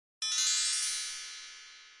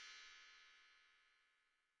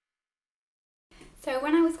So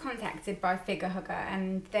when I was contacted by Figure Hugger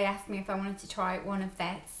and they asked me if I wanted to try one of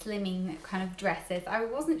their slimming kind of dresses, I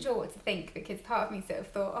wasn't sure what to think because part of me sort of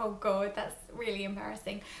thought, oh God, that's really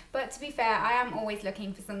embarrassing. But to be fair, I am always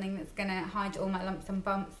looking for something that's going to hide all my lumps and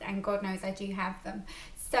bumps, and God knows I do have them.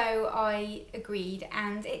 So I agreed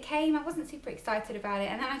and it came. I wasn't super excited about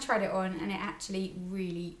it, and then I tried it on and it actually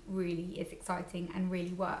really, really is exciting and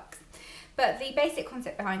really works. But the basic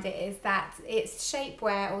concept behind it is that it's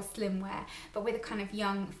shapewear or slimwear, but with a kind of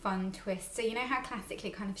young, fun twist. So you know how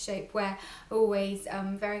classically kind of shapewear are always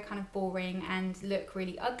very kind of boring and look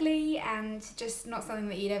really ugly and just not something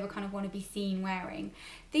that you'd ever kind of want to be seen wearing.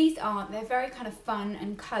 These aren't. They're very kind of fun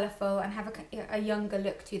and colourful and have a younger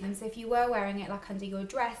look to them. So if you were wearing it like under your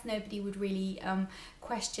dress, nobody would really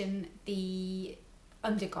question the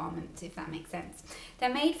undergarment, if that makes sense.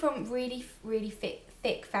 They're made from really, really thick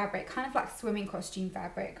fabric, kind of like swimming costume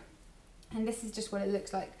fabric. And this is just what it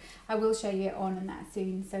looks like. I will show you it on and that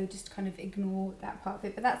soon, so just kind of ignore that part of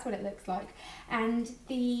it, but that's what it looks like. And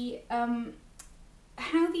the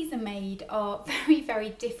how these are made are very, very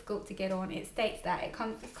difficult to get on. It states that it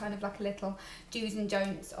comes with kind of like a little do's and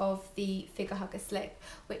don'ts of the Figure Hugger slip,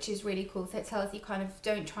 which is really cool. So it tells you kind of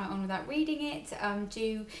don't try it on without reading it,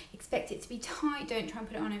 do expect it to be tight, don't try and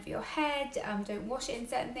put it on over your head, don't wash it in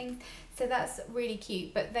certain things. So that's really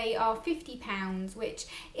cute, but they are £50, which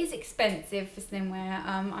is expensive for slimwear.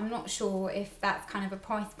 I'm not sure if that's kind of a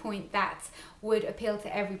price point that would appeal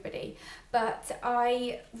to everybody, but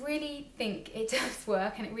I really think it does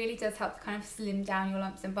work and it really does help to kind of slim down your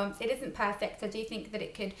lumps and bumps. It isn't perfect. I do think that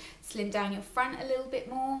it could slim down your front a little bit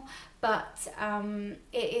more, but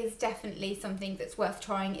it is definitely something that's worth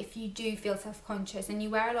trying if you do feel self-conscious and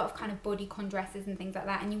you wear a lot of kind of bodycon dresses and things like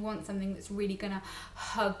that, and you want something that's really gonna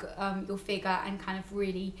hug your figure and kind of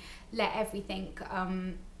really let everything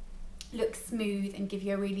look smooth and give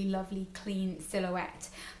you a really lovely clean silhouette.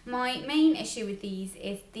 My main issue with these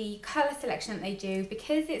is the colour selection that they do.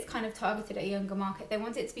 Because it's kind of targeted at a younger market, they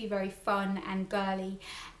want it to be very fun and girly,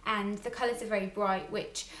 and the colours are very bright,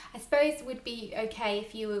 which I suppose would be okay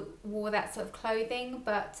if you wore that sort of clothing,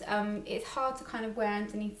 but it's hard to kind of wear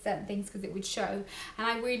underneath certain things because it would show. And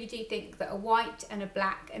I really do think that a white and a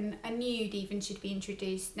black and a nude even should be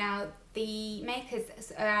introduced. Now the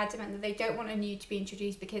makers are adamant that they don't want a nude to be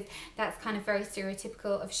introduced because that's kind of very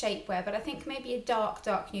stereotypical of shapewear, but I think maybe a dark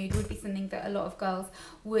nude would be something that a lot of girls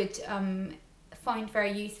would find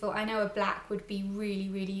very useful. I know a black would be really,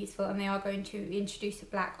 really useful, and they are going to introduce a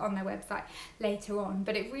black on their website later on,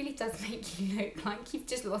 but it really does make you look like you've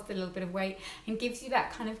just lost a little bit of weight and gives you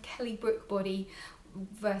that kind of Kelly Brook body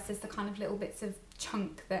versus the kind of little bits of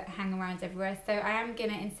chunk that hang around everywhere. So I am going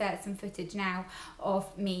to insert some footage now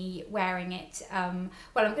of me wearing it. Well,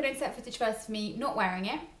 I'm going to insert footage first of me not wearing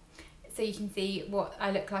it, so you can see what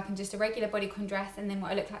I look like in just a regular bodycon dress, and then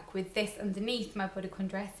what I look like with this underneath my bodycon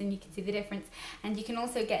dress, and you can see the difference. And you can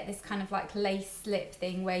also get this kind of like lace slip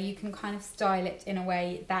thing where you can kind of style it in a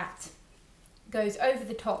way that goes over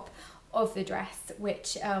the top of the dress,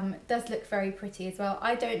 which does look very pretty as well.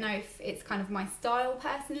 I don't know if it's kind of my style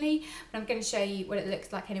personally, but I'm going to show you what it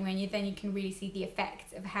looks like anyway, and then you can really see the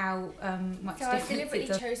effect of how much difference. So I've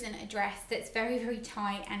deliberately chosen a dress that's very, very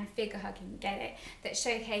tight and figure hugging, get it, that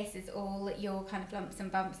showcases all your kind of lumps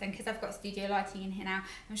and bumps. And because I've got studio lighting in here now,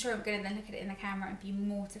 I'm sure I'm going to then look at it in the camera and be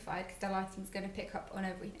mortified because the lighting's going to pick up on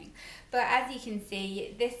everything. But as you can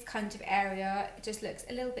see, this kind of area just looks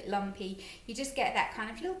a little bit lumpy. You just get that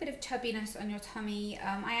kind of little bit of chubbiness on your tummy.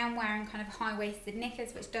 I am wearing kind of high-waisted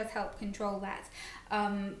knickers, which does help control that,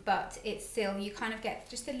 but it's still, you kind of get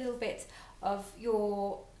just a little bit of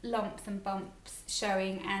your lumps and bumps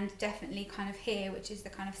showing, and definitely kind of here, which is the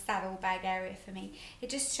kind of saddlebag area for me. It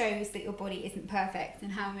just shows that your body isn't perfect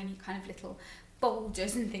and how many kind of little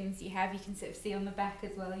bulges and things you have. You can sort of see on the back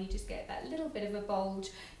as well, you just get that little bit of a bulge.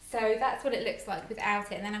 So that's what it looks like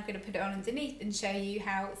without it, and then I'm going to put it on underneath and show you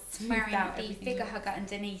how it's smoothed out the Figure Hugger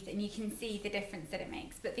underneath, and you can see the difference that it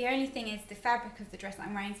makes. But the only thing is the fabric of the dress that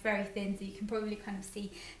I'm wearing is very thin, so you can probably kind of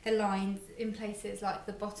see the lines in places like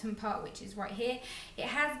the bottom part, which is right here. It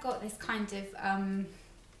has got this kind of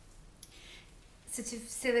sort of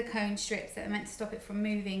silicone strips that are meant to stop it from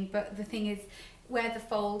moving, but the thing is, where the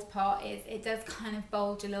fold part is, it does kind of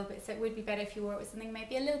bulge a little bit, so it would be better if you wore it with something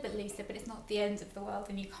maybe a little bit looser, but it's not the end of the world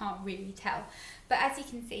and you can't really tell. But as you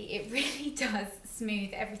can see, it really does smooth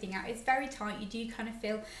everything out. It's very tight. You do kind of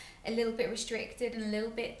feel a little bit restricted and a little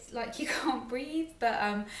bit like you can't breathe,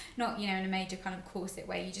 but not, you know, in a major kind of corset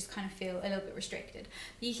way. You just kind of feel a little bit restricted.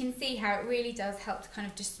 But you can see how it really does help to kind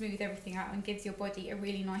of just smooth everything out and gives your body a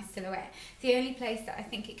really nice silhouette. The only place that I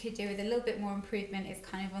think it could do with a little bit more improvement is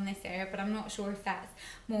kind of on this area, but I'm not sure if that's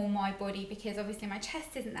more my body, because obviously my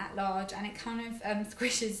chest isn't that large and it kind of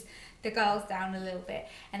squishes the girls down a little bit,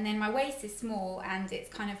 and then my waist is small and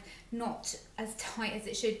it's kind of not as tight as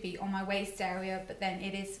it should be on my waist area, but then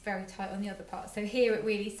it is very tight on the other part. So here it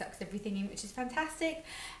really sucks everything in, which is fantastic,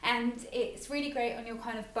 and it's really great on your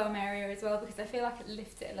kind of bum area as well, because I feel like it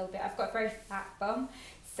lifts it a little bit. I've got a very flat bum,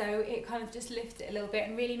 so it kind of just lifts it a little bit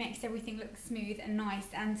and really makes everything look smooth and nice.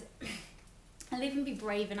 And I'll even be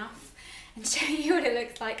brave enough and show you what it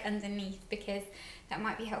looks like underneath, because that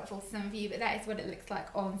might be helpful to some of you, but that is what it looks like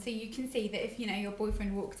on. So you can see that if, you know, your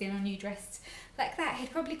boyfriend walked in on you dressed like that, he'd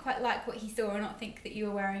probably quite like what he saw and not think that you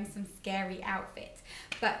were wearing some scary outfit.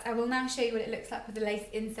 But I will now show you what it looks like with a lace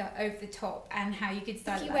insert over the top and how you could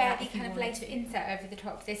style it. If you wear the kind of lace insert over the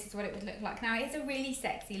top, this is what it would look like. Now, it's a really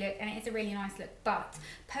sexy look and it's a really nice look, but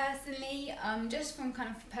personally, just from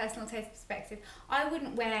kind of personal taste perspective, I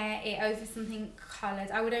wouldn't wear it over something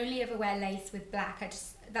coloured. I would only ever wear lace with black.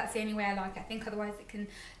 That's the only way I like it. I think otherwise it can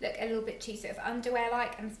look a little bit too sort of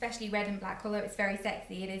underwear-like, and especially red and black, although it's very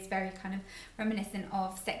sexy, it is very kind of reminiscent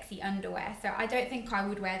of sexy underwear. So I don't think I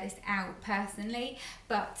would wear this out personally,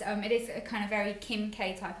 but it is a kind of very Kim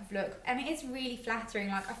K type of look, and it is really flattering.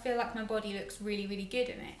 Like, I feel like my body looks really, really good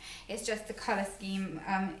in it. It's just the colour scheme.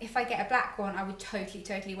 If I get a black one, I would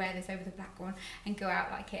totally wear this over the black one and go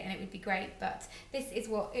out like it, and it would be great. But this is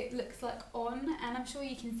what it looks like on, and I'm sure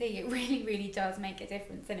you can see it really, really does make a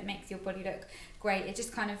difference, and it makes your body look great. It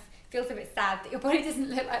just kind of feels a bit sad that your body doesn't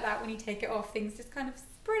look like that when you take it off. Things just kind of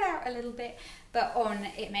spread out a little bit, but on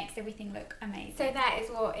it makes everything look amazing. So that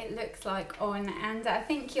is what it looks like on, and I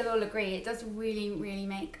think you'll all agree it does really, really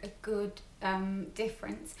make a good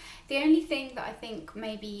difference. The only thing that I think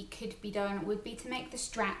maybe could be done would be to make the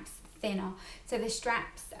straps thinner. So the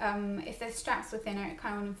straps, if the straps were thinner, it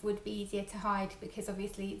kind of would be easier to hide, because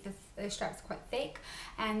obviously the straps are quite thick,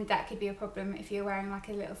 and that could be a problem if you're wearing like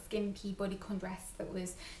a little skimpy bodycon dress that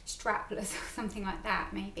was strapless or something like that.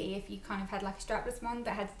 Maybe if you kind of had like a strapless one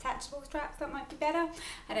that had detachable straps, that might be better.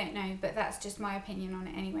 I don't know, but that's just my opinion on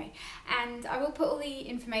it anyway. And I will put all the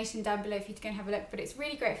information down below for you to go and have a look, but it's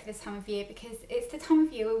really great for this time of year, because it's the time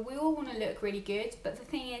of year where we all want to look really good, but the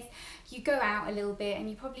thing is, you go out a little bit and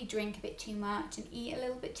you probably drink a bit too much and eat a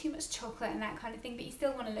little bit too much chocolate and that kind of thing, but you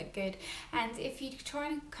still want to look good. And if you try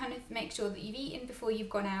and kind of make sure that you've eaten before you've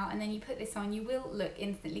gone out and then you put this on, you will look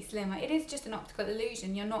instantly slimmer. It is just an optical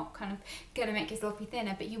illusion. You're not kind of going to make yourself be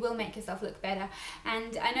thinner, but you will make yourself look better.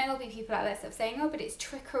 And I know there'll be people out there sort of saying, oh, but it's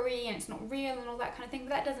trickery and it's not real and all that kind of thing, but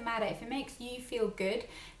that doesn't matter. If it makes you feel good,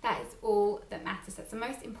 that is all that matters. That's the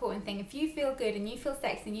most important thing. If you feel good and you feel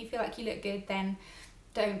sexy and you feel like you look good, then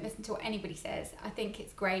don't listen to what anybody says. I think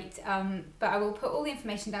it's great, but I will put all the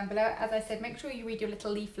information down below. As I said, make sure you read your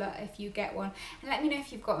little leaflet if you get one, and let me know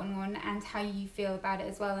if you've gotten one and how you feel about it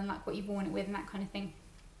as well, and like what you've worn it with and that kind of thing.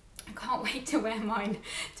 I can't wait to wear mine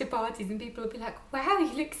to parties and people will be like, wow,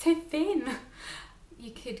 you look so thin.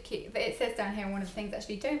 You could keep, but it says down here, one of the things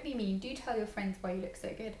actually, don't be mean, do tell your friends why you look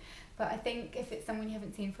so good. But I think if it's someone you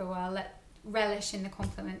haven't seen for a while, relish in the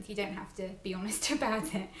compliments. You don't have to be honest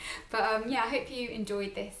about it. But yeah, I hope you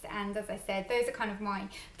enjoyed this, and as I said, those are kind of my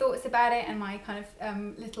thoughts about it and my kind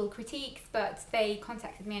of little critiques. But they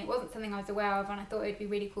contacted me and it wasn't something I was aware of, and I thought it would be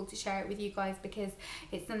really cool to share it with you guys, because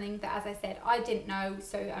it's something that, as I said, I didn't know,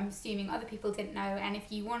 so I'm assuming other people didn't know. And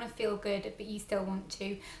if you want to feel good but you still want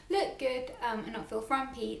to look good and not feel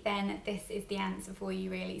frumpy, then this is the answer for you,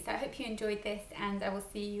 really. So I hope you enjoyed this, and I will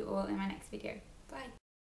see you all in my next video.